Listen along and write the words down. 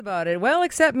About it. Well,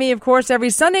 except me, of course, every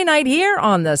Sunday night here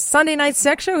on the Sunday Night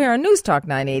Sex Show here on News Talk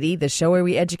 980, the show where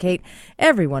we educate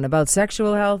everyone about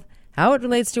sexual health, how it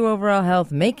relates to overall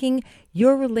health, making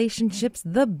your relationships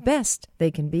the best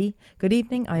they can be. Good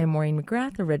evening. I am Maureen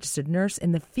McGrath, a registered nurse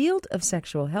in the field of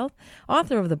sexual health,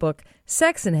 author of the book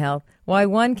Sex and Health, Why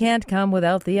One Can't Come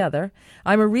Without the Other.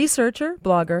 I'm a researcher,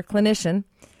 blogger, clinician,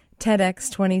 TEDx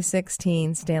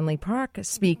 2016 Stanley Park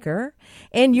speaker,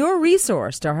 and your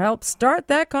resource to help start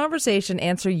that conversation,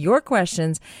 answer your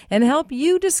questions, and help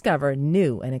you discover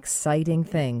new and exciting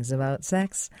things about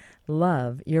sex,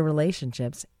 love, your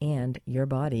relationships, and your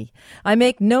body. I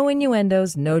make no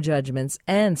innuendos, no judgments,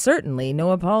 and certainly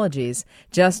no apologies.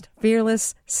 Just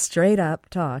fearless, straight-up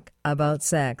talk about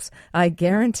sex. I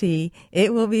guarantee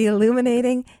it will be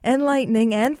illuminating,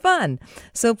 enlightening, and fun.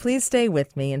 So please stay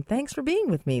with me, and thanks for being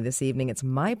with me this evening. It's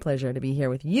my pleasure to be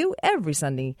here with you every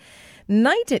Sunday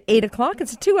night at 8 o'clock.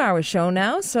 It's a 2-hour show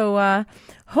now, so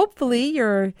hopefully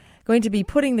you're going to be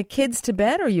putting the kids to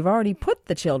bed, or you've already put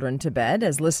the children to bed,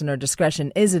 as listener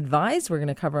discretion is advised. We're going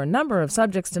to cover a number of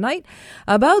subjects tonight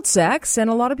about sex, and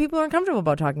a lot of people are uncomfortable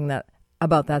about talking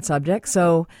about that subject,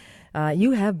 so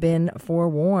you have been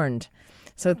forewarned.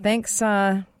 So thanks.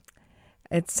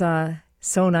 It's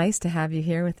so nice to have you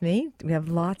here with me. We have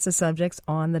lots of subjects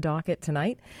on the docket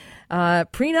tonight.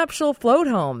 Prenuptial float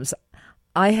homes.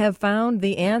 I have found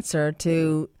the answer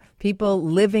to people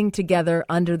living together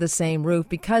under the same roof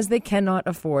because they cannot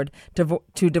afford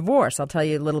to divorce. I'll tell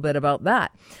you a little bit about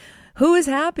that. Who is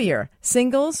happier,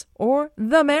 singles or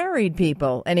the married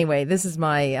people? Anyway, this is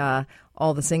my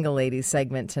All the Single Ladies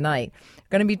segment tonight.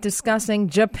 We're going to be discussing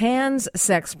Japan's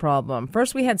sex problem.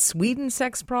 First, we had Sweden's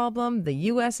sex problem, the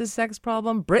U.S.'s sex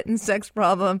problem, Britain's sex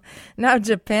problem, now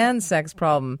Japan's sex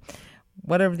problem.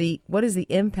 What is the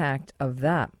impact of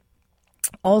that?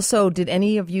 Also, did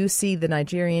any of you see the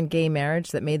Nigerian gay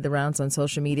marriage that made the rounds on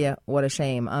social media? What a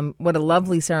shame. What a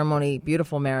lovely ceremony,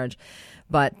 beautiful marriage,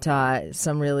 but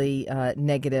some really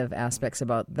negative aspects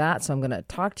about that. So I'm going to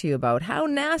talk to you about how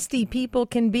nasty people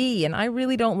can be, and I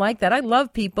really don't like that. I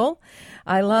love people.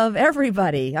 I love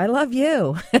everybody. I love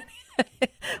you.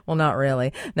 Well, not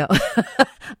really. No,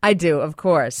 I do, of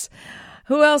course.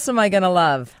 Who else am I going to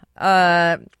love?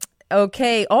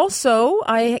 Okay. Also,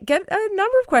 I get a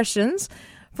number of questions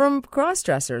from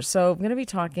cross-dressers. So I'm going to be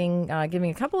talking,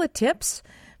 giving a couple of tips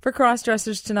for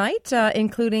cross-dressers tonight,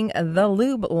 including the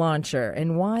lube launcher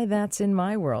and why that's in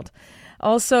my world.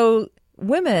 Also,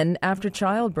 women after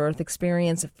childbirth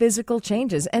experience physical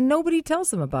changes and nobody tells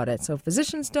them about it. So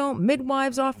physicians don't,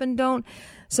 midwives often don't.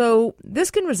 So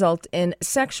this can result in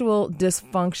sexual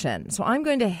dysfunction. So I'm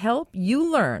going to help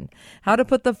you learn how to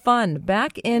put the fun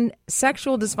back in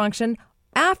sexual dysfunction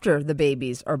after the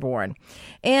babies are born.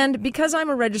 And because I'm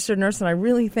a registered nurse and I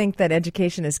really think that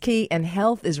education is key and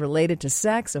health is related to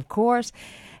sex, of course.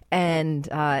 And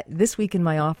this week in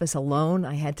my office alone,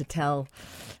 I had to tell,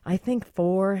 I think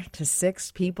 4 to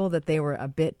 6 people that they were a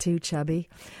bit too chubby,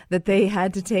 that they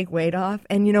had to take weight off.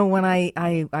 And, you know, when I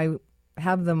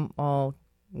have them all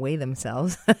weigh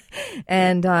themselves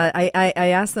and I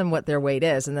ask them what their weight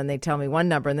is, and then they tell me one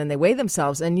number, and then they weigh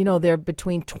themselves, and, you know, they're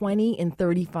between 20 and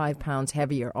 35 pounds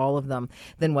heavier, all of them,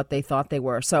 than what they thought they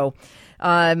were. So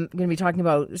I'm going to be talking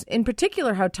about, in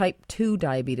particular, how type 2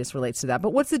 diabetes relates to that.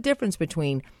 But what's the difference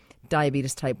between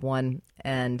diabetes type 1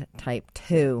 and type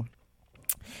 2?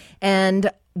 And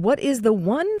what is the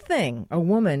one thing a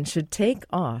woman should take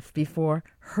off before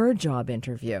her job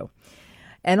interview?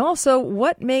 And also,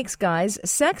 what makes guys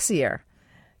sexier?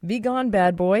 Be gone,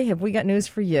 bad boy. Have we got news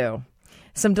for you?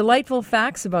 Some delightful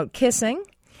facts about kissing.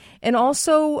 And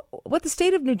also, what the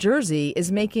state of New Jersey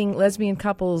is making lesbian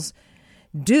couples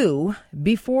do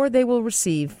before they will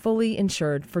receive fully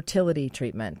insured fertility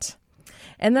treatment.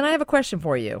 And then I have a question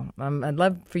for you. I'd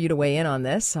love for you to weigh in on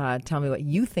this. Tell me what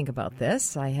you think about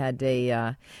this. I had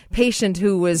a patient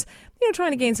who was,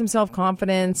 trying to gain some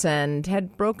self-confidence and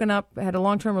had broken up, had a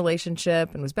long-term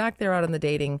relationship, and was back there out in the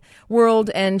dating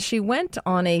world. And she went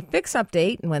on a fix-up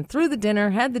date and went through the dinner,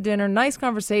 had the dinner, nice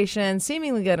conversation,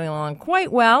 seemingly getting along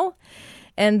quite well.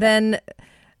 And then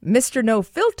Mr. No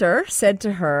Filter said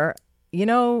to her,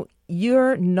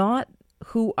 you're not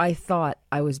who I thought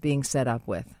I was being set up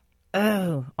with.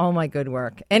 Oh, all my good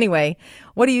work. Anyway,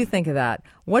 what do you think of that?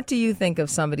 What do you think of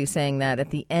somebody saying that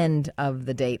at the end of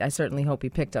the date? I certainly hope he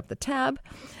picked up the tab.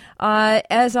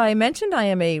 As I mentioned, I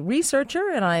am a researcher,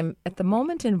 and I'm at the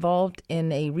moment involved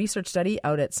in a research study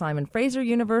out at Simon Fraser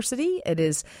University. It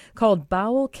is called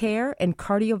Bowel Care and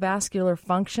Cardiovascular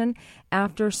Function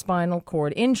After Spinal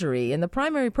Cord Injury. And the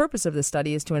primary purpose of the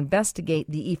study is to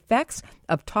investigate the effects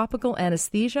of topical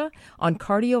anesthesia on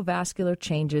cardiovascular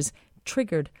changes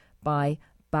triggered by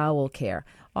bowel care.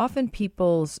 Often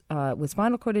people with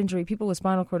spinal cord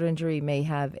injury may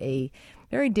have a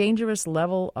very dangerous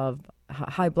level of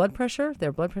high blood pressure.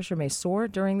 Their blood pressure may soar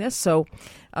during this. So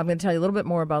I'm going to tell you a little bit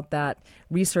more about that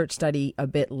research study a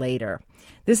bit later.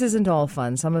 This isn't all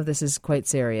fun. Some of this is quite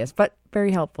serious, but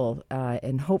very helpful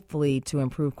and hopefully to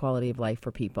improve quality of life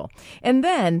for people. And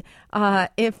then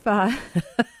Matt,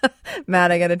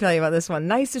 I got to tell you about this one.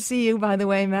 Nice to see you, by the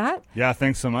way, Matt. Yeah,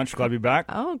 thanks so much. Glad to be back.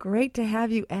 Oh, great to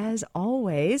have you as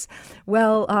always.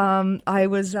 Well, I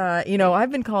was,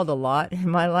 I've been called a lot in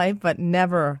my life, but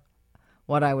never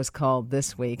what I was called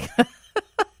this week.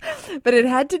 But it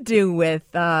had to do with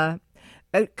a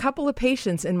couple of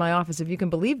patients in my office, if you can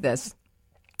believe this,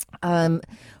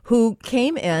 who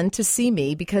came in to see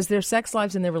me because their sex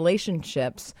lives and their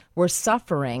relationships were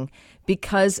suffering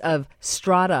because of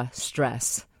strata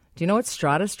stress. Do you know what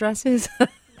strata stress is?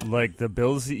 Like the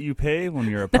bills that you pay when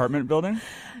you're apartment building?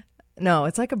 No,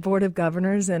 it's like a board of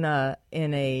governors in a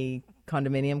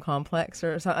condominium complex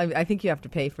or something. I think you have to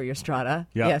pay for your strata.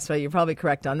 Yeah. Yeah, so you're probably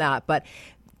correct on that. But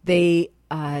they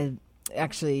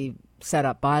actually set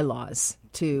up bylaws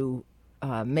to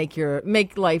make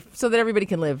life so that everybody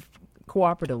can live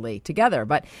cooperatively together.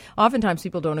 But oftentimes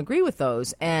people don't agree with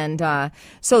those. And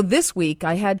so this week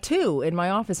I had two in my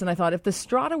office, and I thought if the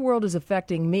strata world is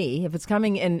affecting me, if it's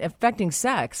coming and affecting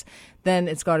sex, then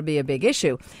it's got to be a big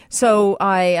issue. So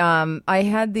I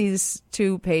had these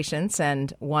two patients,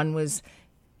 and one was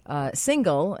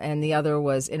single and the other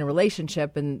was in a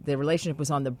relationship, and the relationship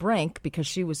was on the brink because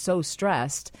she was so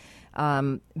stressed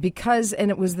and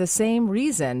it was the same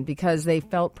reason, because they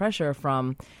felt pressure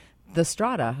from the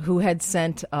strata who had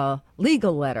sent a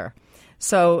legal letter.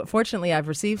 So fortunately, I've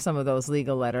received some of those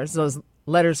legal letters, those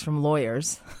letters from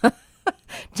lawyers.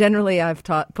 Generally, I've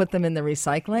put them in the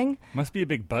recycling. Must be a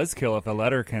big buzzkill if a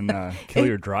letter can kill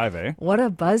your drive, eh? What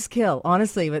a buzzkill,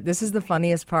 honestly. But this is the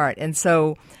funniest part. And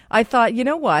so I thought, you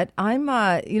know what? I'm,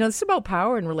 this is about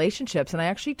power and relationships. And I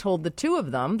actually told the two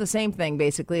of them the same thing,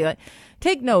 basically. Like,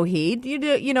 take no heed.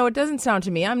 It doesn't sound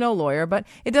to me, I'm no lawyer, but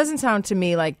it doesn't sound to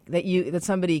me like that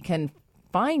somebody can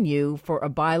fine you for a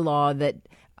bylaw that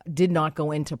did not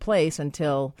go into place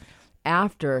until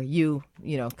after you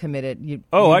committed,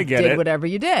 I get did it. Whatever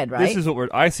you did, right? This is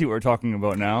I see what we're talking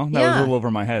about now. That was a little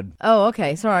over my head. Oh,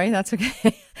 okay. Sorry. That's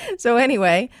okay. So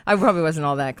anyway, I probably wasn't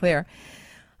all that clear.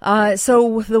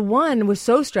 So the one was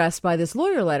so stressed by this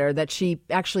lawyer letter that she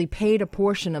actually paid a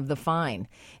portion of the fine.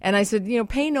 And I said,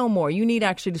 pay no more. You need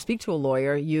actually to speak to a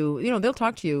lawyer. They'll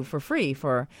talk to you for free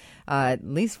for at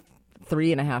least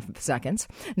 3.5 seconds.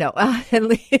 No, at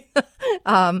least.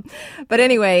 But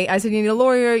anyway, I said, you need a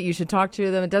lawyer. You should talk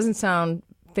to them. It doesn't sound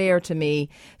fair to me.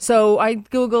 So I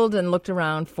Googled and looked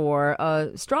around for a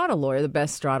strata lawyer, the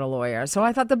best strata lawyer. So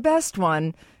I thought the best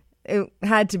one, it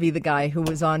had to be the guy who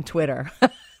was on Twitter.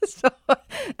 So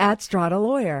at Strata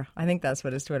Lawyer. I think that's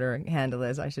what his Twitter handle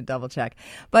is. I should double check.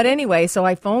 But anyway, so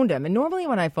I phoned him. And normally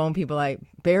when I phone people, I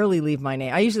barely leave my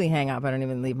name. I usually hang up. I don't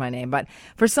even leave my name. But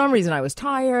for some reason, I was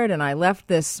tired and I left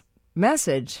this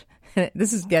message.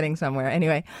 This is getting somewhere.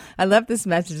 Anyway, I left this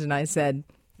message and I said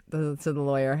to the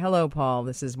lawyer, "Hello, Paul.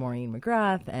 This is Maureen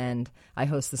McGrath, and I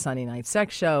host the Sunday Night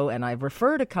Sex Show. And I've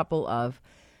referred a couple of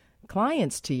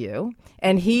clients to you,"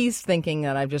 and he's thinking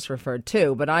that I've just referred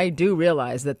two, but I do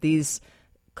realize that these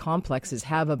complexes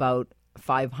have about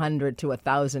 500 to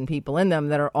 1,000 people in them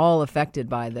that are all affected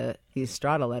by these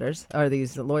strata letters, or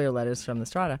these lawyer letters from the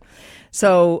strata.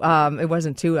 So it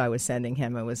wasn't two I was sending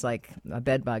him. It was like a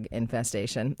bedbug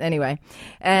infestation. Anyway,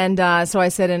 and so I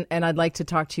said, and I'd like to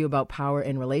talk to you about power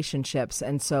in relationships.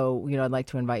 And so, I'd like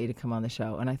to invite you to come on the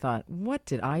show. And I thought, what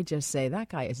did I just say? That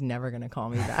guy is never going to call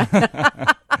me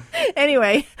back.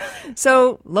 Anyway,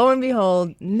 so lo and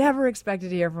behold, never expected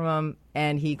to hear from him,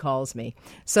 and he calls me.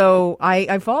 So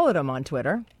I followed him on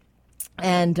Twitter.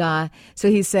 And so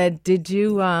he said,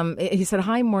 he said,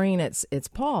 "Hi, Maureen, it's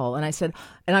Paul." And I said,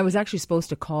 and I was actually supposed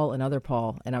to call another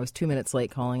Paul, and I was 2 minutes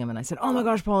late calling him. And I said, "Oh my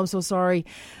gosh, Paul, I'm so sorry.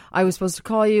 I was supposed to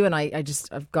call you, and I'm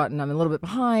a little bit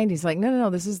behind." He's like, no,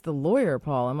 this is the lawyer,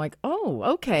 Paul. I'm like, "Oh,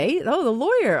 okay. Oh, the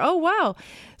lawyer. Oh, wow."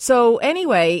 So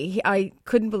anyway, I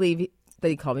couldn't believe that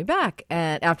he called me back.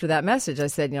 And after that message, I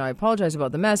said, I apologize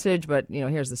about the message, but,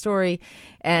 here's the story.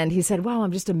 And he said, "Wow,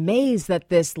 I'm just amazed that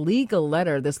this legal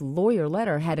letter, this lawyer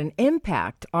letter, had an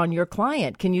impact on your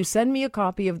client. Can you send me a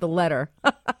copy of the letter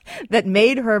that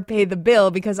made her pay the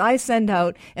bill? Because I send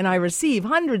out and I receive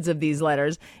hundreds of these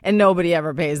letters and nobody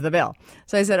ever pays the bill."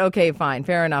 So I said, "Okay, fine.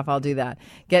 Fair enough. I'll do that.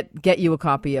 Get you a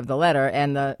copy of the letter,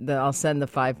 and I'll send the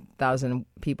 5,000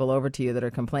 people over to you that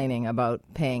are complaining about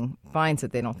paying fines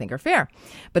that they don't think are fair."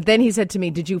 But then he said to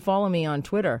me, "Did you follow me on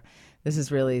Twitter?" This is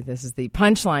the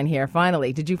punchline here.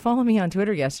 Finally, did you follow me on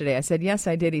Twitter yesterday? I said, yes,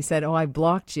 I did. He said, oh, I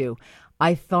blocked you.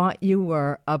 I thought you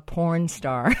were a porn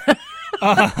star.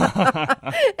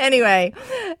 Anyway,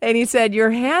 and he said,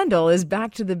 your handle is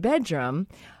back to the bedroom.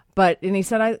 And he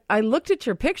said, I looked at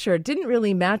your picture. It didn't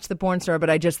really match the porn star,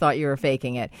 but I just thought you were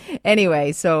faking it.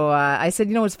 Anyway, so I said,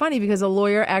 it's funny because a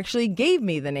lawyer actually gave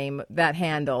me the name, that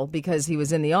handle, because he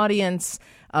was in the audience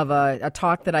of a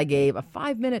talk that I gave, a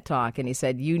 5-minute talk. And he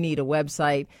said, you need a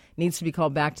website, needs to be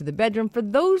called Back to the Bedroom for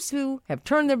those who have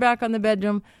turned their back on the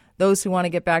bedroom, those who want to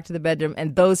get back to the bedroom,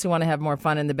 and those who want to have more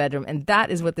fun in the bedroom. And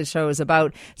that is what the show is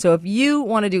about. So if you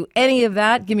want to do any of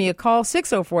that, give me a call,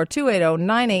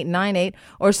 604-280-9898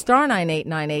 or star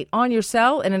 9898 on your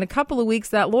cell. And in a couple of weeks,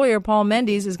 that lawyer, Paul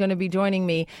Mendes, is going to be joining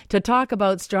me to talk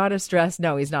about strata stress.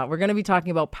 No, he's not. We're going to be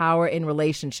talking about power in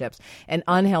relationships and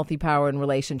unhealthy power in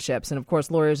relationships. And of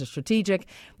course, lawyers are strategic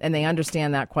and they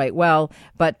understand that quite well.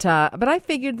 But I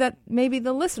figured that maybe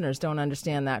the listeners don't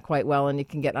understand that quite well, and you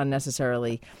can get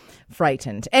unnecessarily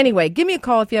frightened. Anyway, give me a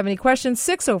call if you have any questions,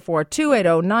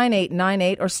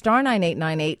 604-280-9898 or star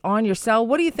 9898 on your cell.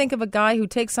 What do you think of a guy who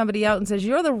takes somebody out and says,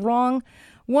 you're the wrong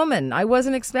woman? I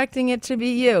wasn't expecting it to be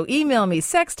you. Email me,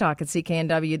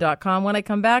 sextalk@cknw.com. When I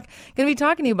come back, I'm going to be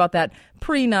talking to you about that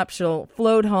prenuptial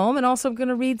float home, and also I'm going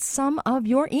to read some of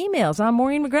your emails. I'm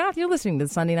Maureen McGrath. You're listening to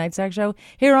the Sunday Night Sex Show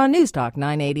here on News Talk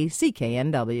 980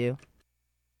 CKNW.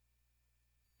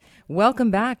 Welcome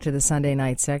back to the Sunday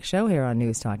Night Sex Show here on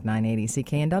News Talk 980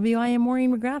 CKNW. I am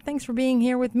Maureen McGrath. Thanks for being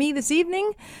here with me this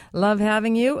evening. Love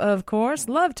having you, of course.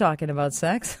 Love talking about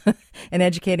sex and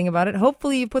educating about it.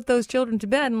 Hopefully you put those children to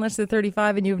bed unless they're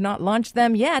 35 and you have not launched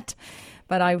them yet.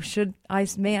 But I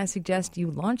suggest you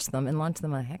launch them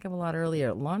a heck of a lot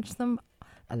earlier. Launch them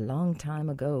a long time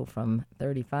ago from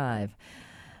 35.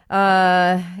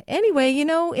 Anyway,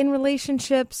 in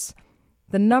relationships,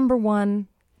 the number one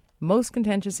most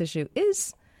contentious issue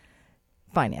is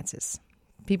finances.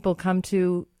 People come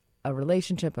to a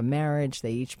relationship, a marriage,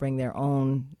 they each bring their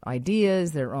own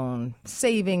ideas, their own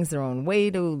savings, their own way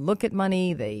to look at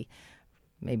money.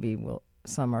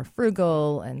 Some are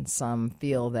frugal and some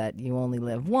feel that you only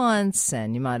live once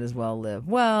and you might as well live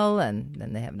well, and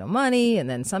then they have no money. And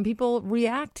then some people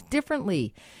react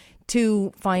differently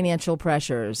to financial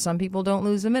pressures. Some people don't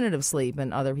lose a minute of sleep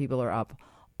and other people are up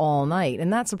all night.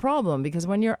 And that's a problem, because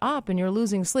when you're up and you're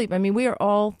losing sleep, we are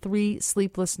all 3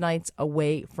 sleepless nights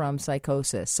away from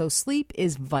psychosis. So sleep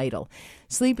is vital.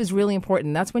 Sleep is really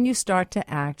important. That's when you start to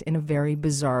act in a very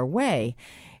bizarre way.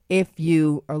 If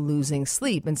you are losing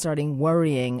sleep and starting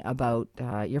worrying about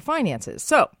your finances.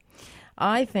 So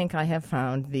I think I have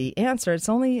found the answer. It's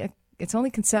only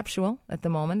conceptual at the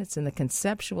moment. It's in the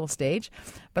conceptual stage.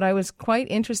 But I was quite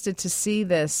interested to see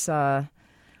this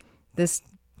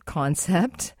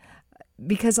concept,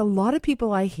 because a lot of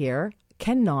people I hear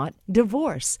cannot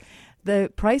divorce.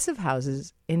 The price of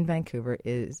houses in Vancouver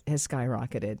has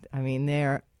skyrocketed.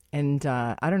 And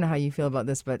I don't know how you feel about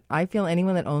this, but I feel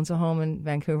anyone that owns a home in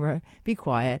Vancouver, be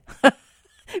quiet.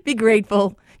 Be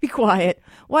grateful. Be quiet.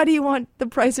 Why do you want the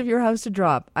price of your house to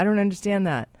drop? I don't understand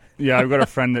that. Yeah, I've got a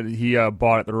friend that he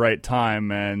bought at the right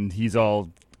time, and he's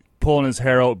all pulling his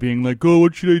hair out being like, oh,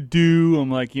 what should I do? I'm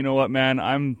like, you know what, man?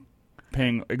 I'm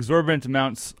paying exorbitant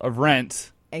amounts of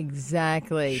rent.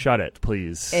 Exactly. Shut it,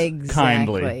 please.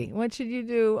 Exactly. Kindly. What should you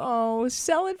do? Oh,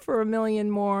 sell it for $1 million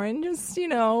more and just,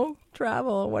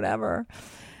 travel or whatever.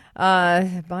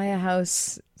 Buy a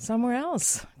house somewhere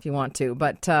else if you want to.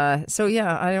 But I'm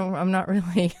not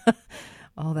really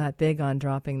all that big on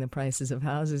dropping the prices of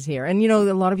houses here. And,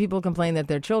 a lot of people complain that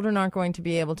their children aren't going to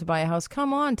be able to buy a house.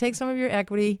 Come on, take some of your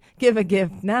equity, give a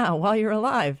gift now while you're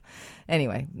alive.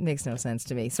 Anyway, makes no sense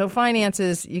to me. So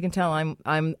finances, you can tell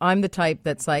I'm the type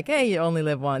that's like, hey, you only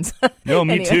live once. No,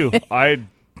 me too.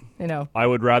 I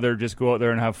would rather just go out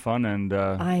there and have fun. And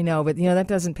I know, but that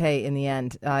doesn't pay in the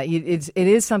end. It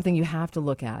is something you have to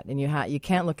look at, and you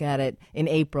can't look at it in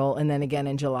April and then again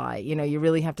in July. You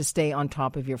really have to stay on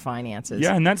top of your finances.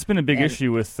 Yeah, and that's been a big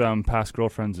issue with past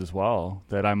girlfriends as well.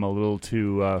 That I'm a little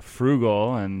too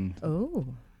frugal and. Oh.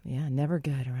 Yeah, never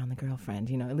good around the girlfriend.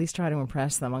 At least try to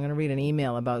impress them. I'm going to read an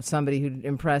email about somebody who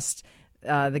impressed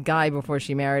the guy before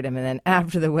she married him, and then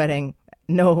after the wedding,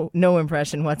 no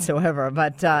impression whatsoever.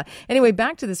 But anyway,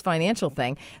 back to this financial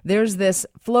thing. There's this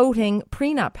floating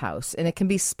prenup house, and it can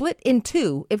be split in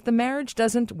 2 if the marriage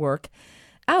doesn't work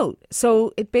out.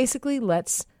 So it basically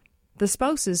lets the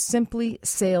spouses simply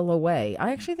sail away.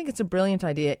 I actually think it's a brilliant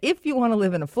idea if you want to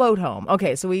live in a float home.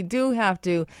 Okay, so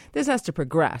this has to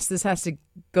progress. This has to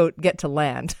get to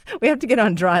land. We have to get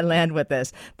on dry land with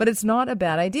this. But it's not a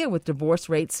bad idea with divorce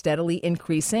rates steadily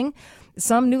increasing.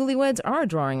 some newlyweds are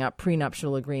drawing up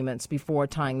prenuptial agreements before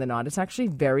tying the knot. It's actually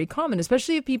very common,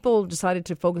 especially if people decided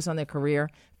to focus on their career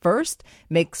first,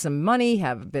 make some money,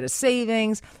 have a bit of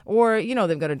savings, or,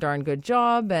 they've got a darn good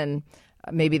job and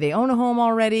maybe they own a home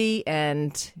already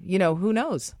and, who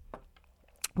knows?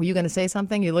 Were you going to say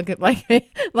something? You look at like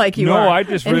you no, are. I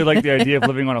just really like the idea of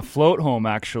living on a float home,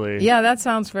 actually. Yeah, that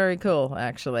sounds very cool,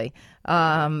 actually.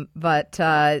 But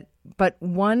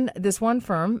this one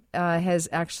firm has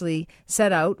actually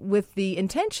set out with the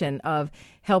intention of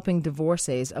helping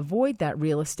divorcees avoid that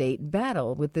real estate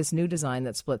battle with this new design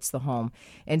that splits the home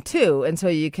in two. And so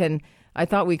you can, I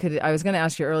was going to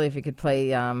ask you earlier if you could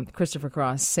play Christopher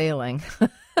Cross Sailing.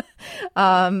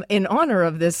 In honor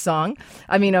of this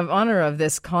honor of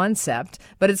this concept,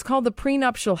 but it's called the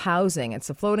prenuptial housing. It's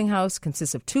a floating house,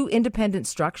 consists of two independent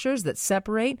structures that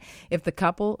separate if the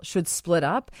couple should split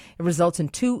up. It results in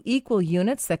two equal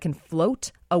units that can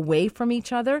float away from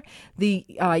each other. The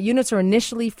units are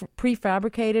initially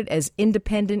prefabricated as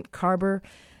independent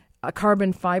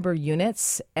carbon fiber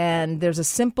units, and there's a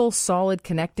simple solid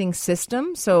connecting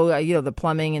system. So, the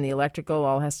plumbing and the electrical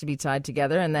all has to be tied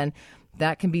together, and then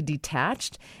that can be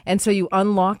detached. And so you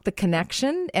unlock the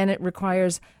connection, and it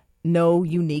requires no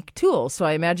unique tools. So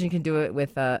I imagine you can do it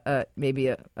with maybe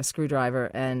a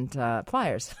screwdriver and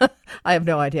pliers. I have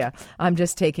no idea. I'm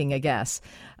just taking a guess.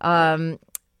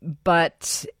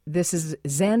 But this is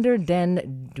Xander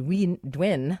Den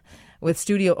Dwin with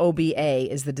Studio OBA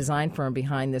is the design firm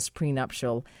behind this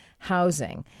prenuptial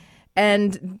housing.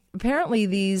 And apparently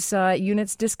these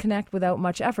units disconnect without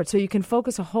much effort. So you can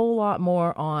focus a whole lot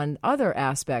more on other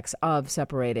aspects of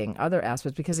separating,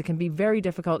 because it can be very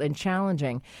difficult and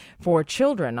challenging for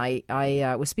children. I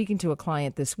was speaking to a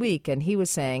client this week, and he was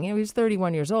saying, he's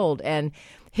 31 years old, and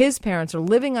his parents are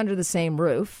living under the same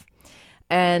roof.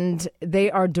 And they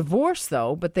are divorced,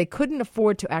 though, but they couldn't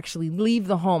afford to actually leave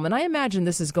the home. And I imagine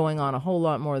this is going on a whole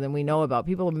lot more than we know about.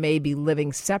 People may be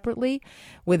living separately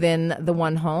within the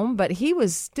one home, but he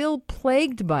was still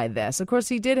plagued by this. Of course,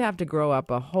 he did have to grow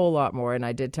up a whole lot more, and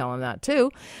I did tell him that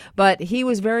too. But he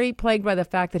was very plagued by the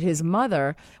fact that his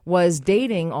mother was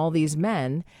dating all these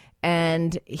men,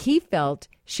 and he felt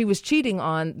she was cheating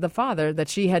on the father that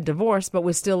she had divorced but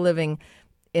was still living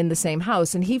in the same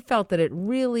house. And he felt that it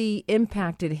really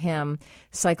impacted him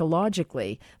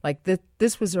psychologically. Like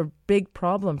this was a big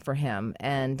problem for him.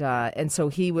 And so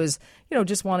he was,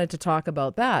 just wanted to talk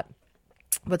about that.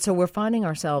 But so we're finding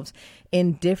ourselves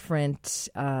in different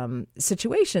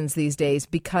situations these days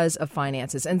because of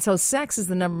finances. And so sex is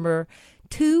the number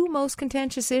 2 most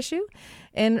contentious issue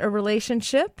in a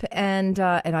relationship. And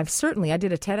I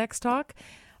did a TEDx talk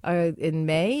in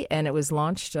May, and it was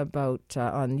launched about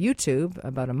on YouTube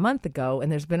about a month ago,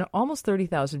 and there's been almost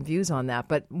 30,000 views on that.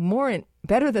 But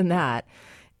better than that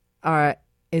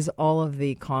is all of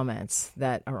the comments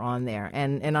that are on there,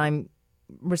 and I'm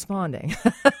responding.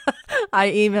 I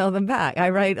email them back.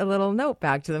 I write a little note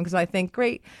back to them because I think,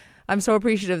 great. I'm so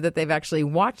appreciative that they've actually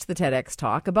watched the TEDx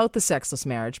talk about the sexless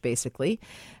marriage, basically,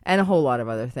 and a whole lot of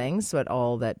other things, but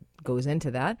all that goes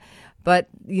into that. But,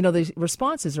 the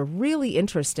responses are really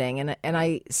interesting, and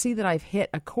I see that I've hit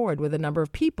a chord with a number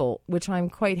of people, which I'm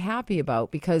quite happy about,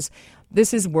 because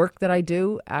this is work that I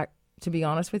do, to be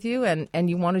honest with you, and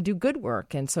you want to do good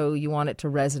work, and so you want it to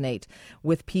resonate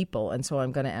with people. And so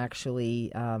I'm going to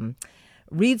actually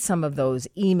read some of those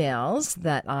emails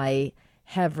that I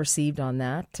have received on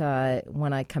that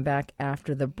when I come back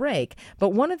after the break. But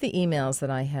one of the emails that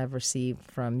I have received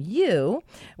from you,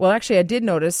 well, actually, I did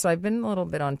notice I've been a little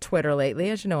bit on Twitter lately.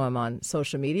 As you know, I'm on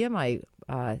social media. My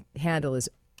handle is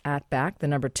 @back, the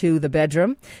number 2, the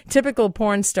bedroom. Typical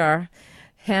porn star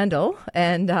handle,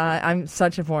 and I'm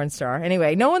such a porn star.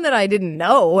 Anyway, no one that I didn't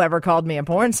know ever called me a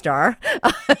porn star.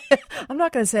 I'm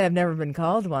not going to say I've never been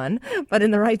called one, but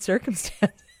in the right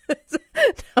circumstances.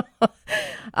 No.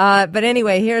 But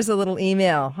anyway, here's a little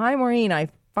email. Hi, Maureen. I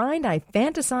find I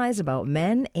fantasize about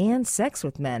men and sex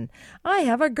with men. I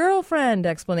have a girlfriend! !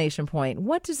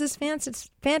 What does this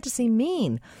fantasy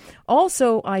mean?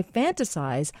 Also, I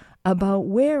fantasize about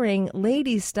wearing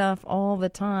lady stuff all the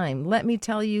time. Let me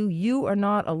tell you, you are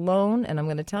not alone, and I'm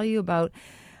going to tell you about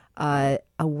a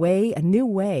new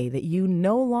way that you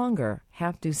no longer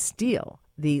have to steal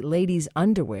the ladies'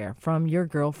 underwear from your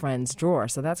girlfriend's drawer.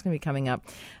 So that's going to be coming up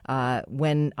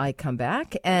when I come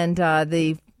back. And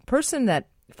the person that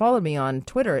followed me on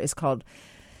Twitter is called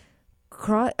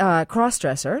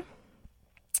Crossdresser,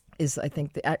 is I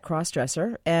think the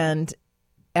 @Crossdresser. And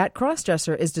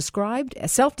 @Crossdresser is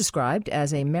self-described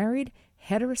as a married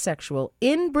heterosexual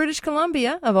in British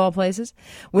Columbia, of all places,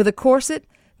 with a corset,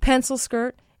 pencil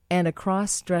skirt, and a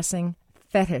cross-dressing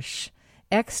fetish.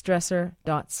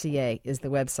 xdresser.ca is the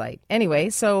website. Anyway,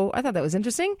 so I thought that was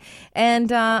interesting.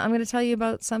 And I'm going to tell you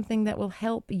about something that will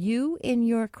help you in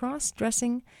your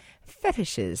cross-dressing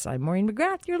fetishes. I'm Maureen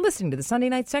McGrath. You're listening to the Sunday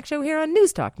Night Sex Show here on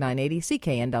News Talk 980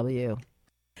 CKNW.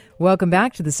 Welcome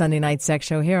back to the Sunday Night Sex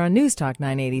Show here on News Talk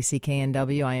 980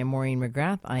 CKNW. I am Maureen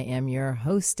McGrath. I am your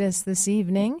hostess this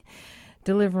evening,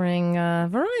 delivering a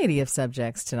variety of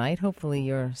subjects tonight. Hopefully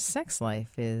your sex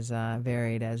life is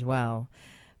varied as well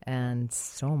and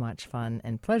so much fun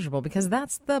and pleasurable, because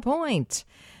that's the point.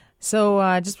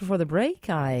 So just before the break,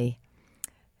 I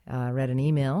read an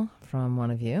email from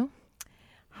one of you.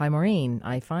 Hi, Maureen.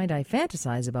 I find I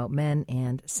fantasize about men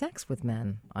and sex with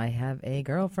men. I have a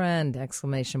girlfriend! !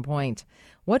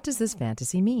 What does this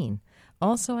fantasy mean?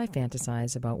 Also, I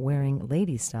fantasize about wearing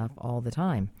lady stuff all the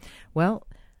time. Well,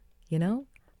 you know,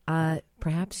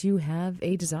 perhaps you have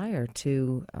a desire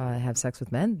to have sex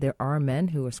with men. There are men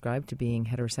who ascribe to being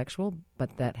heterosexual,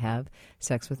 but that have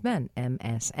sex with men,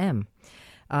 MSM.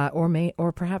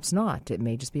 Or perhaps not. It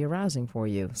may just be arousing for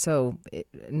you. So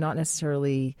not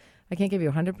necessarily, I can't give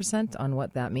you 100% on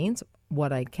what that means.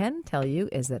 What I can tell you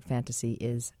is that fantasy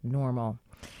is normal.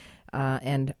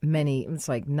 And it's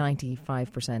like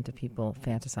 95% of people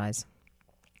fantasize.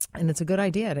 And it's a good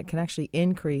idea. It can actually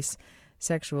increase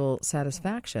sexual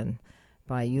satisfaction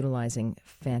by utilizing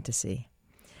fantasy.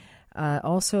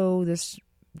 Also, this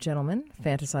gentleman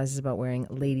fantasizes about wearing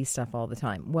lady stuff all the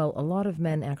time. Well, a lot of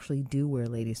men actually do wear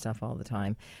lady stuff all the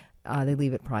time. They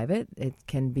leave it private. It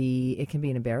can be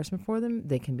an embarrassment for them.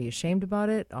 They can be ashamed about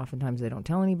it. Oftentimes they don't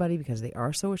tell anybody because they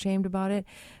are so ashamed about it.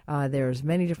 There's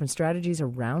many different strategies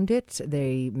around it.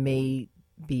 They may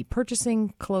be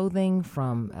purchasing clothing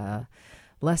from a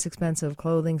less expensive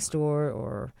clothing store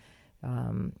or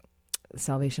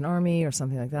Salvation Army or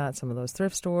something like that, some of those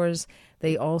thrift stores.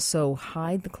 They also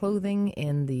hide the clothing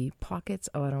in the pockets.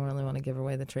 I don't really want to give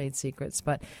away the trade secrets,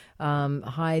 but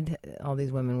hide. All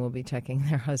these women will be checking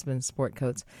their husband's sport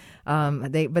coats.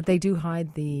 They do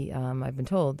hide I've been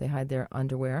told, they hide their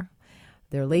underwear,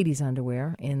 their ladies'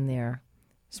 underwear in their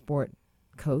sport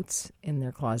coats in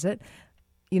their closet.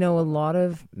 You know, a lot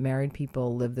of married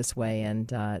people live this way,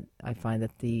 and I find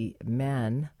that the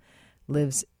man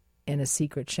lives in a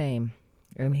secret shame.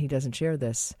 I mean, he doesn't share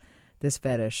this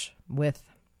fetish with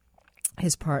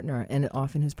his partner, and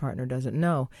often his partner doesn't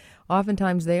know.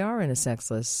 Oftentimes they are in a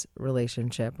sexless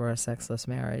relationship or a sexless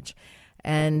marriage.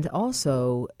 And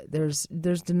also there's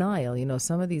denial. You know,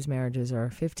 some of these marriages are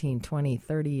 15, 20,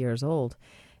 30 years old,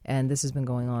 and this has been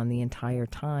going on the entire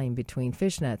time between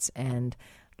fishnets and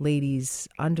ladies'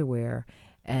 underwear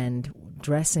and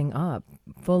dressing up,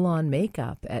 full-on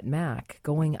makeup at Mac,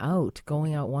 going out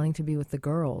wanting to be with the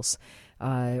girls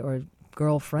or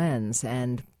girlfriends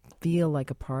and feel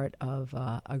like a part of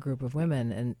a group of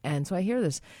women. And so I hear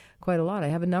this quite a lot. I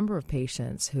have a number of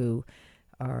patients who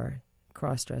are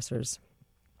cross-dressers.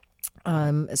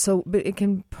 But it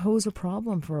can pose a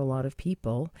problem for a lot of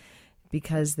people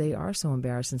because they are so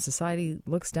embarrassed, and society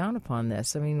looks down upon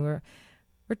this. I mean, we're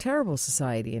a terrible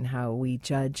society in how we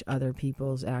judge other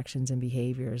people's actions and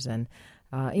behaviors. And,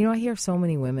 I hear so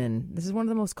many women, this is one of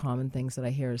the most common things that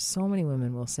I hear, is so many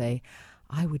women will say,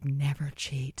 I would never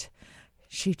cheat.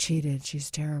 She cheated.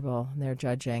 She's terrible. And they're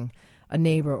judging a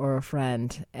neighbor or a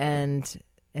friend. And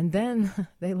then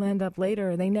they land up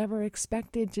later. They never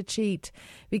expected to cheat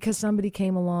because somebody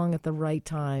came along at the right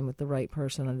time with the right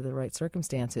person under the right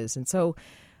circumstances. And so,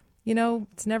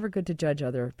 it's never good to judge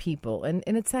other people. And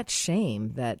it's that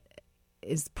shame that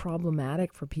is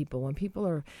problematic for people. When people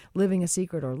are living a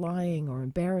secret or lying or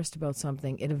embarrassed about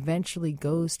something, it eventually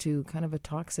goes to kind of a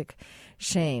toxic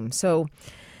shame. So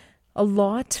a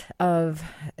lot of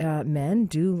men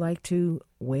do like to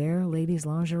wear ladies'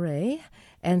 lingerie.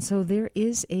 And so there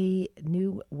is a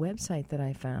new website that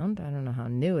I found. I don't know how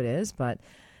new it is, but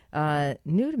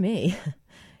new to me.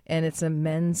 And it's a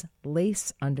men's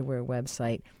lace underwear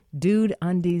website.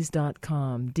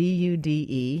 Dudeundies.com,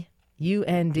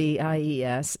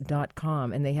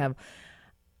 DUDEUNDIES.com. And they have,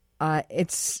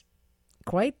 it's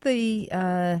quite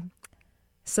the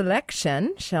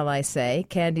selection, shall I say.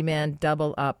 Candyman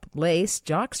double up lace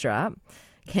jockstrap,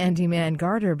 Candyman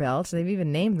garter belt. They've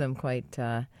even named them quite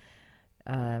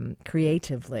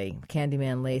creatively.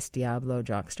 Candyman lace Diablo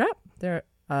jockstrap. They're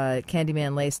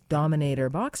Candyman lace Dominator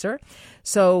boxer.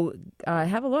 So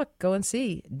have a look, go and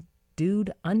see.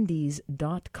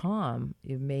 Dudeundies.com.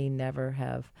 You may never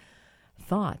have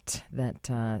thought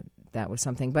that that was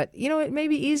something. But, it may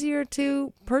be easier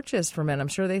to purchase for men. I'm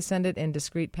sure they send it in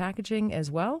discreet packaging as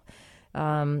well,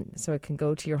 so it can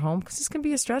go to your home. Because this can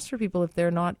be a stress for people if they're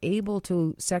not able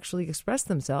to sexually express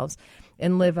themselves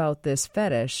and live out this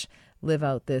fetish live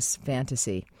out this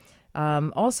fantasy.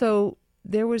 Also,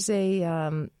 there was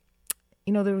some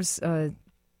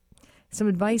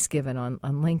advice given on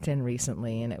LinkedIn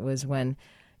recently, and it was when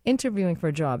interviewing for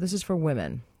a job. This is for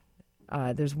women.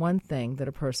 There's one thing that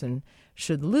a person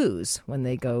should lose when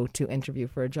they go to interview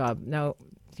for a job. Now,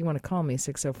 if you want to call me,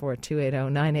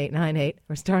 604-280-9898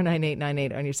 or star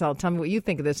 9898 on your cell. Tell me what you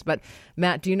think of this. But,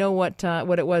 Matt, do you know what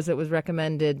it was that was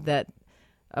recommended that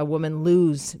a woman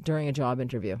lose during a job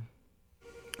interview?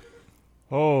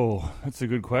 Oh, that's a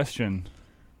good question.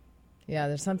 Yeah,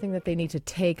 there's something that they need to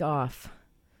take off.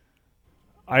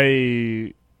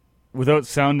 Without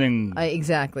sounding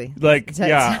exactly like,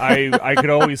 I could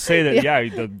always say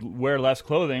that, wear less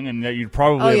clothing and that you'd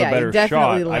probably have a better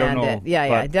shot. I don't know.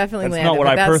 Definitely that's land not it. what But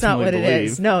I that's personally not what believe. it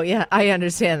is. No, I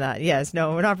understand that. Yes,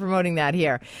 no, we're not promoting that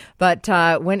here. But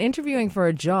when interviewing for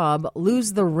a job,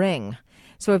 lose the ring.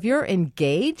 So if you're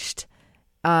engaged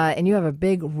and you have a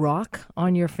big rock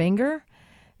on your finger,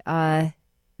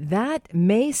 that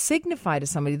may signify to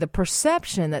somebody, the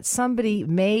perception that somebody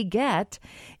may get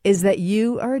is that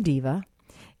you are a diva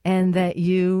and that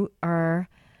you are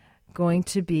going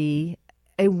to be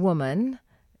a woman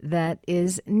that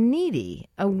is needy,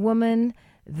 a woman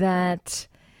that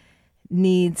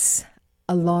needs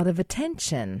a lot of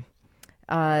attention.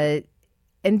 And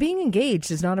being engaged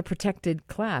is not a protected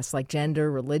class like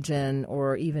gender, religion,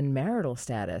 or even marital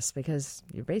status, because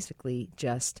you're basically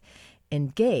just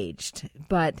engaged.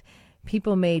 But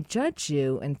people may judge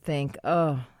you and think,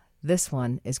 oh, this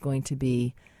one is going to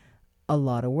be a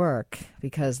lot of work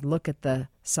because look at the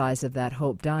size of that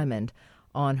Hope diamond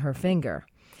on her finger.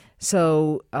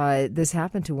 So this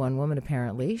happened to one woman,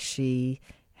 apparently. She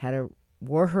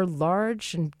wore her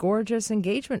large and gorgeous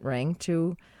engagement ring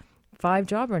to 5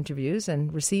 job interviews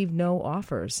and received no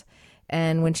offers.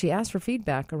 And when she asked for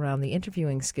feedback around the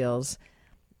interviewing skills,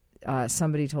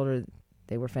 somebody told her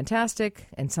they were fantastic,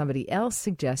 and somebody else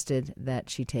suggested that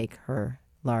she take her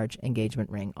large engagement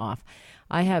ring off.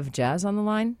 I have Jazz on the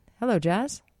line. Hello,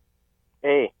 Jazz.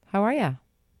 Hey. How are you?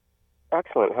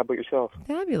 Excellent. How about yourself?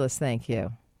 Fabulous, thank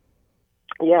you.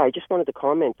 Yeah, I just wanted to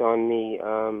comment on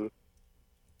the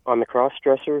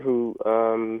cross-dresser who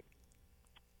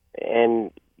and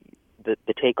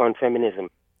the take on feminism.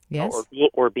 Yes.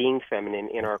 Or being feminine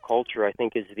in our culture, I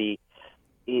think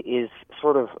is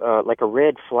sort of like a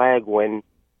red flag when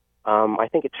I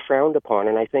think it's frowned upon,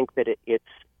 and I think that it's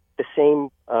the same.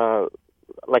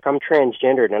 Like I'm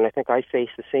transgendered, and I think I face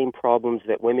the same problems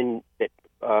that women that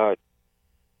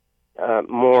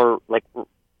more like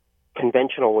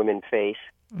conventional women face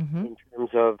in terms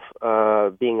of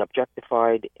being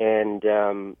objectified and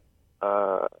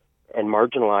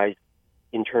marginalized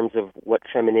in terms of what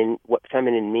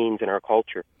feminine means in our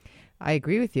culture. I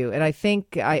agree with you, and I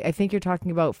think you're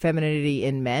talking about femininity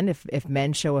in men. If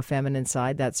men show a feminine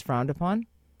side, that's frowned upon.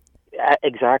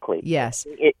 Exactly. Yes.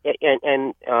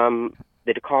 And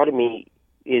the dichotomy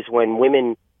is when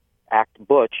women act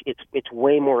butch. It's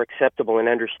way more acceptable and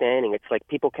understanding. It's like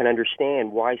people can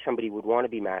understand why somebody would want to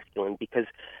be masculine, because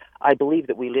I believe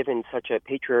that we live in such a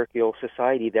patriarchal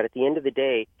society that at the end of the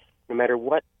day, no matter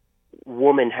what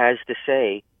woman has to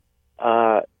say,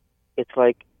 it's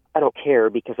like, I don't care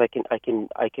because I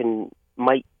can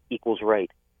might equals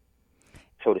right,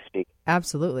 so to speak.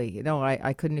 Absolutely. No,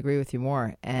 I couldn't agree with you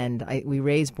more. And we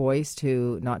raise boys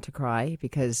not to cry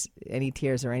because any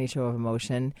tears or any show of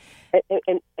emotion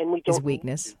and we don't is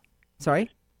weakness. Sorry?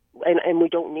 And we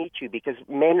don't need to, because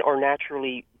men are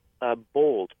naturally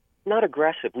bold, not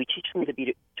aggressive. We teach them to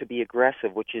be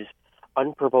aggressive, which is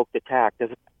unprovoked attacks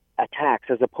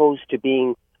as opposed to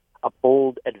being a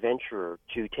bold adventurer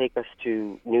to take us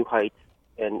to new heights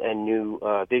and new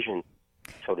vision,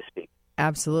 so to speak.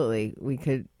 Absolutely. We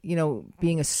could,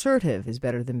 being assertive is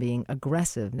better than being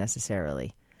aggressive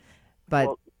necessarily.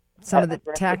 But some of the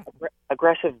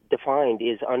aggressive defined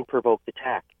is unprovoked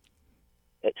attack.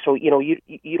 So, you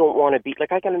don't want to be,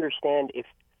 like, I can understand if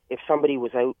somebody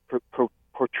was out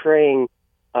portraying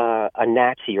a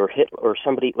Nazi or Hitler, or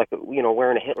somebody like,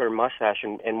 wearing a Hitler mustache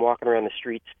and walking around the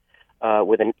streets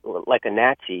with like a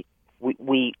Nazi.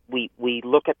 We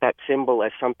look at that symbol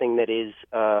as something that is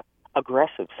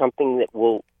aggressive, something that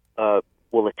will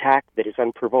attack, that is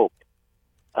unprovoked,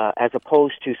 as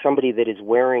opposed to somebody that is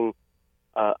wearing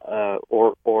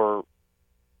or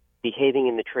behaving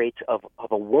in the traits of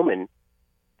a woman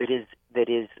that is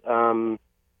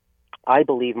I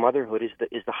believe motherhood is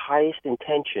the highest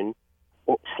intention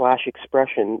 /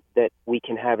 expression that we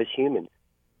can have as humans.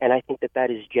 And I think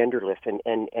that is genderless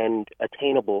and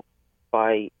attainable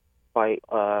by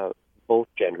both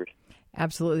genders.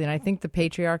 Absolutely. And I think the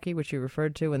patriarchy, which you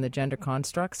referred to, and the gender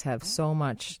constructs have so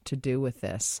much to do with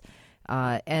this.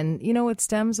 And, it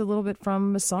stems a little bit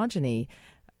from misogyny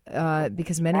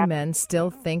because many men still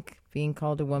think being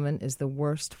called a woman is the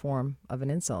worst form of an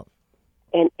insult.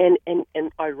 And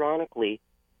ironically,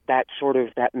 that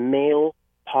male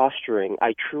posturing,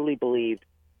 I truly believe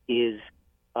is,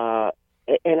 and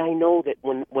I know that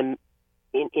when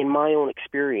in my own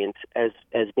experience as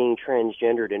being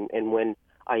transgendered and when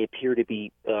I appear to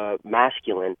be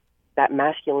masculine, that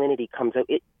masculinity comes out.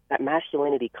 That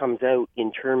masculinity comes out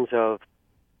in terms of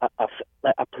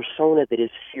a persona that is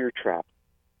fear trapped.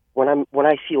 When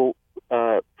I feel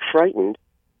frightened,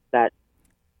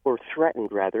 or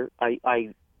threatened rather, I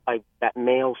that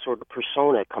male sort of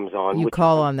persona comes on. You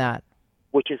call on that,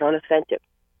 which is unauthentic.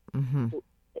 Mm-hmm.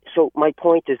 So my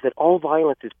point is that all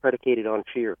violence is predicated on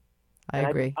fear. I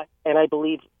agree. I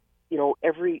believe,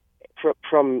 every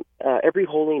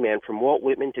holy man from Walt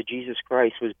Whitman to Jesus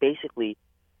Christ was basically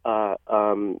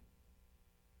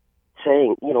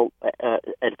saying,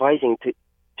 advising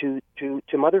to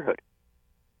motherhood.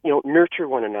 Nurture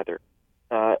one another,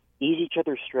 ease each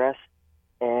other's stress,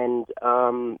 and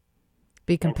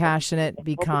be compassionate,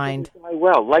 be kind.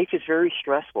 Well, life is very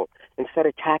stressful. Instead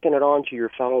of tacking it on to your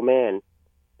fellow man,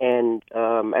 and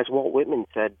as Walt Whitman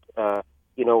said,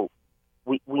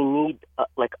 we need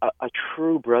a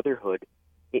true brotherhood,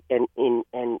 and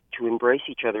to embrace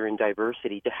each other in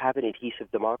diversity, to have an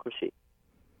adhesive democracy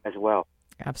as well.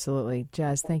 Absolutely.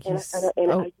 Jazz, thank you. I just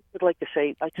would like to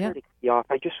say, I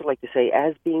just would like to say,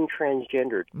 as being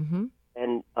transgendered, mm-hmm.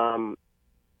 and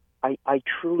I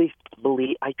truly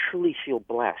believe, I truly feel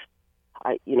blessed.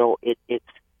 I wouldn't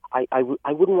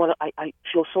want to, I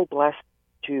feel so blessed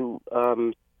to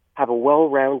have a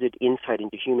well-rounded insight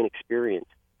into human experience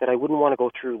that I wouldn't want to go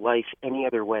through life any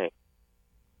other way.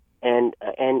 And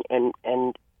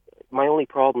my only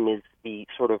problem is the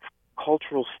sort of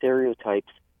cultural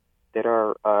stereotypes that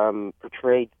are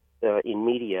portrayed in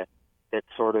media that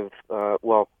sort of,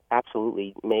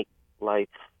 absolutely make life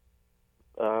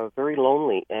very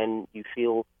lonely, and you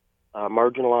feel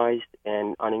marginalized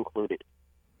and unincluded.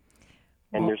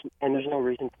 And there's no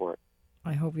reason for it.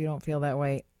 I hope you don't feel that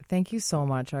way. Thank you so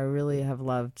much. I really have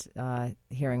loved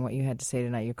hearing what you had to say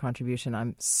tonight, your contribution.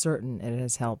 I'm certain it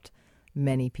has helped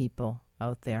many people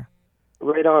out there.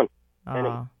 Right on.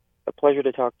 And a pleasure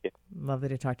to talk to you. Lovely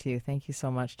to talk to you. Thank you so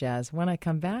much, Jazz. When I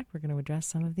come back, we're going to address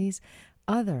some of these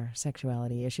other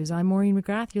sexuality issues. I'm Maureen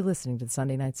McGrath. You're listening to the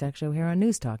Sunday Night Sex Show here on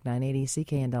News Talk 980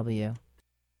 CKNW.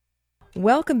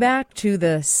 Welcome back to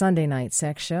the Sunday Night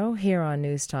Sex Show here on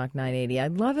News Talk 980. I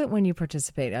love it when you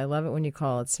participate. I love it when you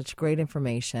call. It's such great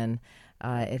information.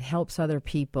 It helps other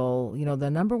people. The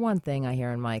number one thing I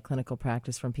hear in my clinical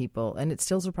practice from people, and it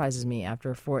still surprises me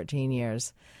after 14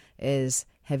 years, is,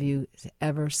 have you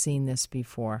ever seen this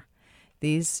before?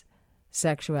 These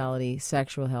sexuality,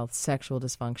 sexual health, sexual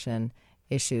dysfunction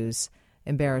issues,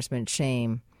 embarrassment,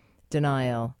 shame,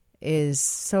 denial, is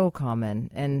so common,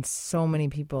 and so many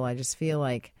people, I just feel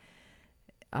like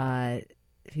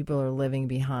people are living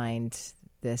behind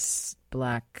this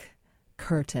black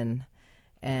curtain,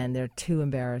 and they're too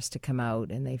embarrassed to come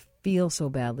out, and they feel so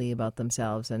badly about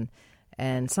themselves,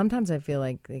 and sometimes I feel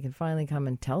like they can finally come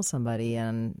and tell somebody,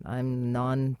 and I'm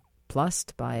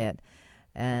nonplussed by it,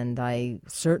 and I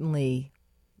certainly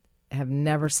have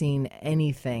never seen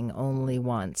anything only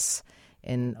once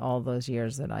in all those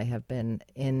years that I have been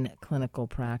in clinical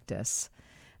practice.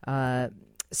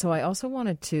 So I also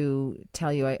wanted to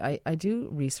tell you, I do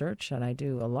research, and I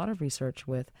do a lot of research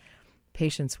with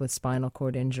patients with spinal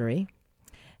cord injury.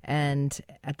 And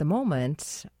at the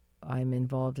moment, I'm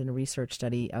involved in a research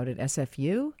study out at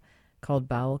SFU called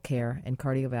Bowel Care and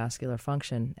Cardiovascular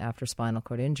Function After Spinal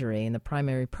Cord Injury. And the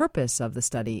primary purpose of the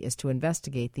study is to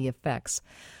investigate the effects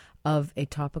of a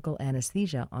topical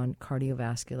anesthesia on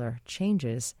cardiovascular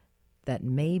changes that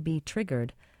may be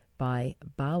triggered by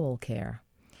bowel care.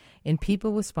 In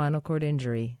people with spinal cord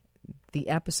injury, the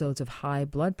episodes of high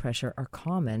blood pressure are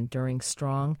common during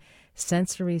strong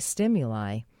sensory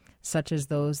stimuli, such as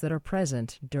those that are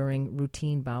present during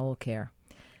routine bowel care.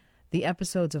 The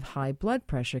episodes of high blood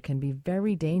pressure can be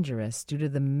very dangerous due to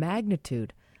the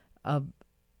magnitude of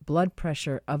blood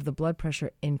pressure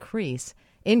increase,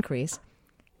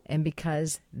 and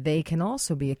because they can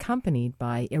also be accompanied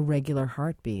by irregular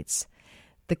heartbeats.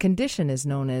 The condition is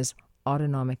known as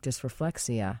autonomic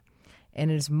dysreflexia,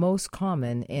 and it is most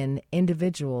common in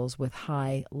individuals with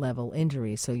high-level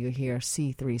injuries. So you hear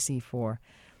C3, C4,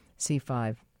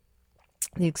 C5.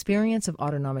 The experience of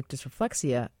autonomic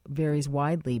dysreflexia varies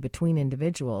widely between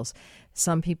individuals.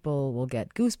 Some people will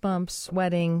get goosebumps,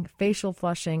 sweating, facial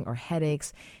flushing, or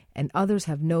headaches, and others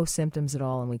have no symptoms at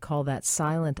all, and we call that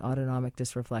silent autonomic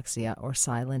dysreflexia, or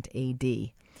silent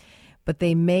AD. but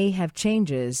they may have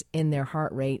changes in their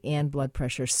heart rate and blood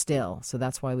pressure still. So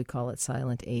that's why we call it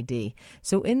silent AD.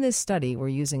 So in this study, we're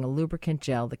using a lubricant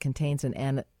gel that contains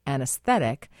an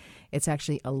anesthetic. It's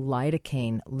actually a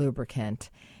lidocaine lubricant,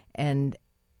 and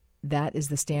that is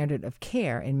the standard of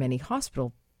care in many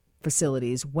hospital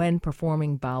facilities when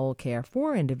performing bowel care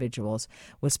for individuals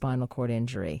with spinal cord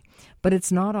injury. But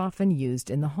it's not often used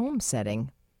in the home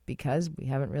setting because we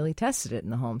haven't really tested it in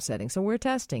the home setting. So we're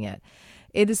testing it.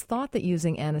 It is thought that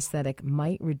using anesthetic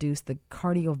might reduce the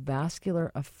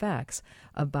cardiovascular effects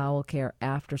of bowel care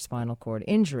after spinal cord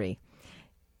injury.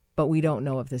 But we don't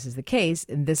know if this is the case,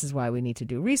 and this is why we need to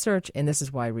do research, and this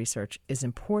is why research is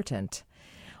important.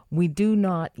 We do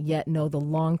not yet know the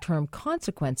long-term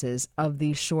consequences of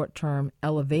these short-term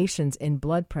elevations in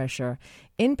blood pressure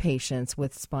in patients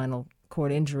with spinal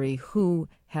cord injury who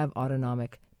have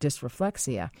autonomic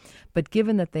dysreflexia. But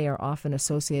given that they are often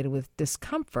associated with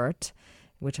discomfort,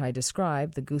 which I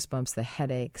described, the goosebumps, the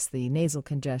headaches, the nasal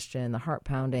congestion, the heart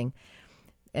pounding,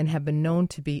 and have been known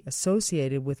to be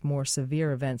associated with more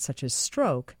severe events such as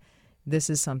stroke, this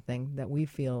is something that we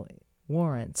feel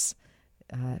warrants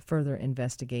further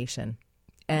investigation.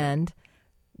 And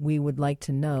we would like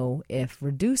to know if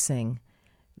reducing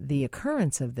the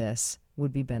occurrence of this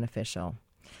would be beneficial.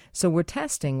 So we're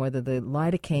testing whether the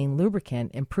lidocaine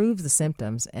lubricant improves the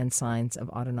symptoms and signs of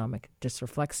autonomic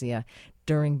dysreflexia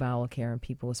during bowel care in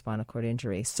people with spinal cord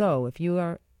injury. So if you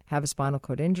have a spinal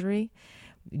cord injury,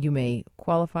 you may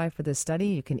qualify for this study.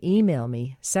 You can email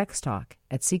me,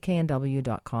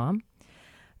 sextalk@cknw.com.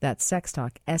 That's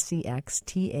sextalk,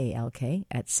 SEXTALK,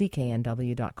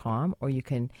 @cknw.com, or you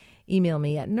can email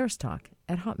me at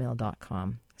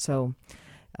nursetalk@hotmail.com. So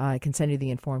I can send you the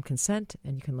informed consent,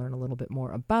 and you can learn a little bit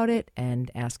more about it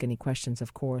and ask any questions,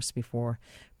 of course, before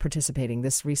participating.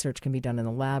 This research can be done in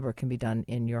the lab or it can be done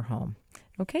in your home.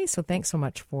 Okay, so thanks so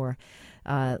much for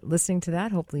listening to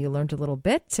that. Hopefully you learned a little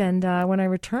bit. And when I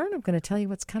return, I'm going to tell you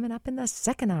what's coming up in the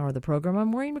second hour of the program. I'm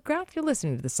Maureen McGrath. You're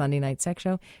listening to the Sunday Night Sex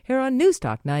Show here on News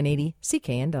Talk 980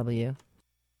 CKNW.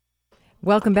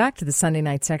 Welcome back to the Sunday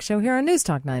Night Sex Show here on News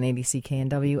Talk 980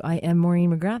 CKNW. I am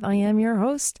Maureen McGrath. I am your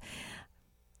host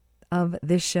of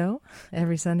this show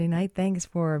every Sunday night. Thanks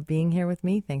for being here with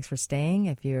me. Thanks for staying.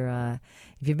 If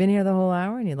you've been here the whole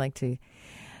hour and you'd like to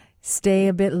stay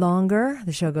a bit longer,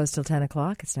 the show goes till 10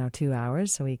 o'clock. It's now 2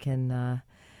 hours, so we can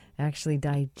actually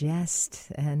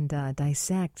digest and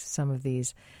dissect some of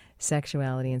these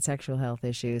sexuality and sexual health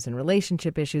issues and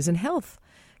relationship issues and health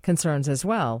concerns as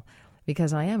well,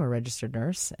 because I am a registered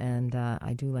nurse and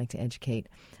I do like to educate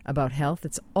about health.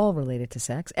 It's all related to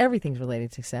sex. Everything's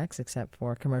related to sex except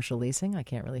for commercial leasing. I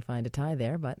can't really find a tie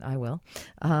there, but I will.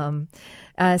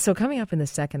 So coming up in the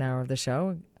second hour of the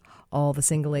show, All the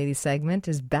Single Ladies segment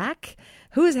is back.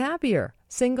 Who is happier,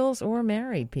 singles or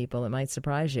married people? It might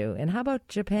surprise you. And how about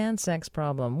Japan's sex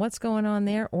problem? What's going on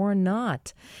there or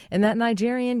not? And that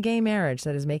Nigerian gay marriage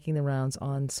that is making the rounds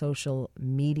on social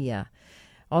media.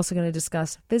 Also going to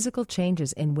discuss physical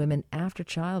changes in women after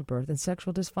childbirth and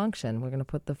sexual dysfunction. We're going to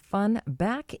put the fun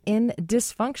back in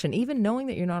dysfunction. Even knowing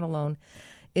that you're not alone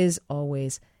is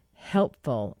always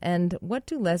helpful. And what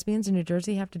do lesbians in New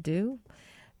Jersey have to do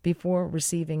before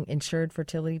receiving insured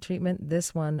fertility treatment?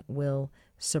 This one will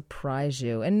surprise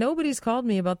you. And nobody's called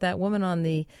me about that woman on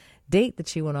the date that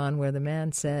she went on where the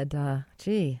man said,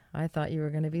 gee, I thought you were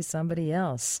going to be somebody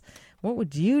else. What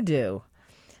would you do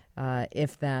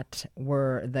if that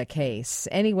were the case?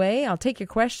 Anyway, I'll take your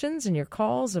questions and your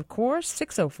calls, of course,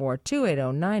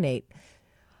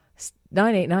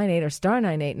 604-280-9898 or star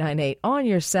 9898 on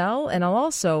your cell, and I'll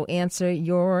also answer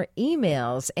your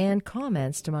emails and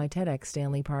comments to my TEDx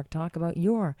Stanley Park talk about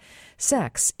your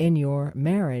sex in your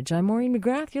marriage. I'm Maureen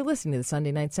McGrath. You're listening to the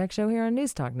Sunday Night Sex Show here on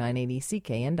News Talk 980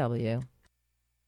 CKNW.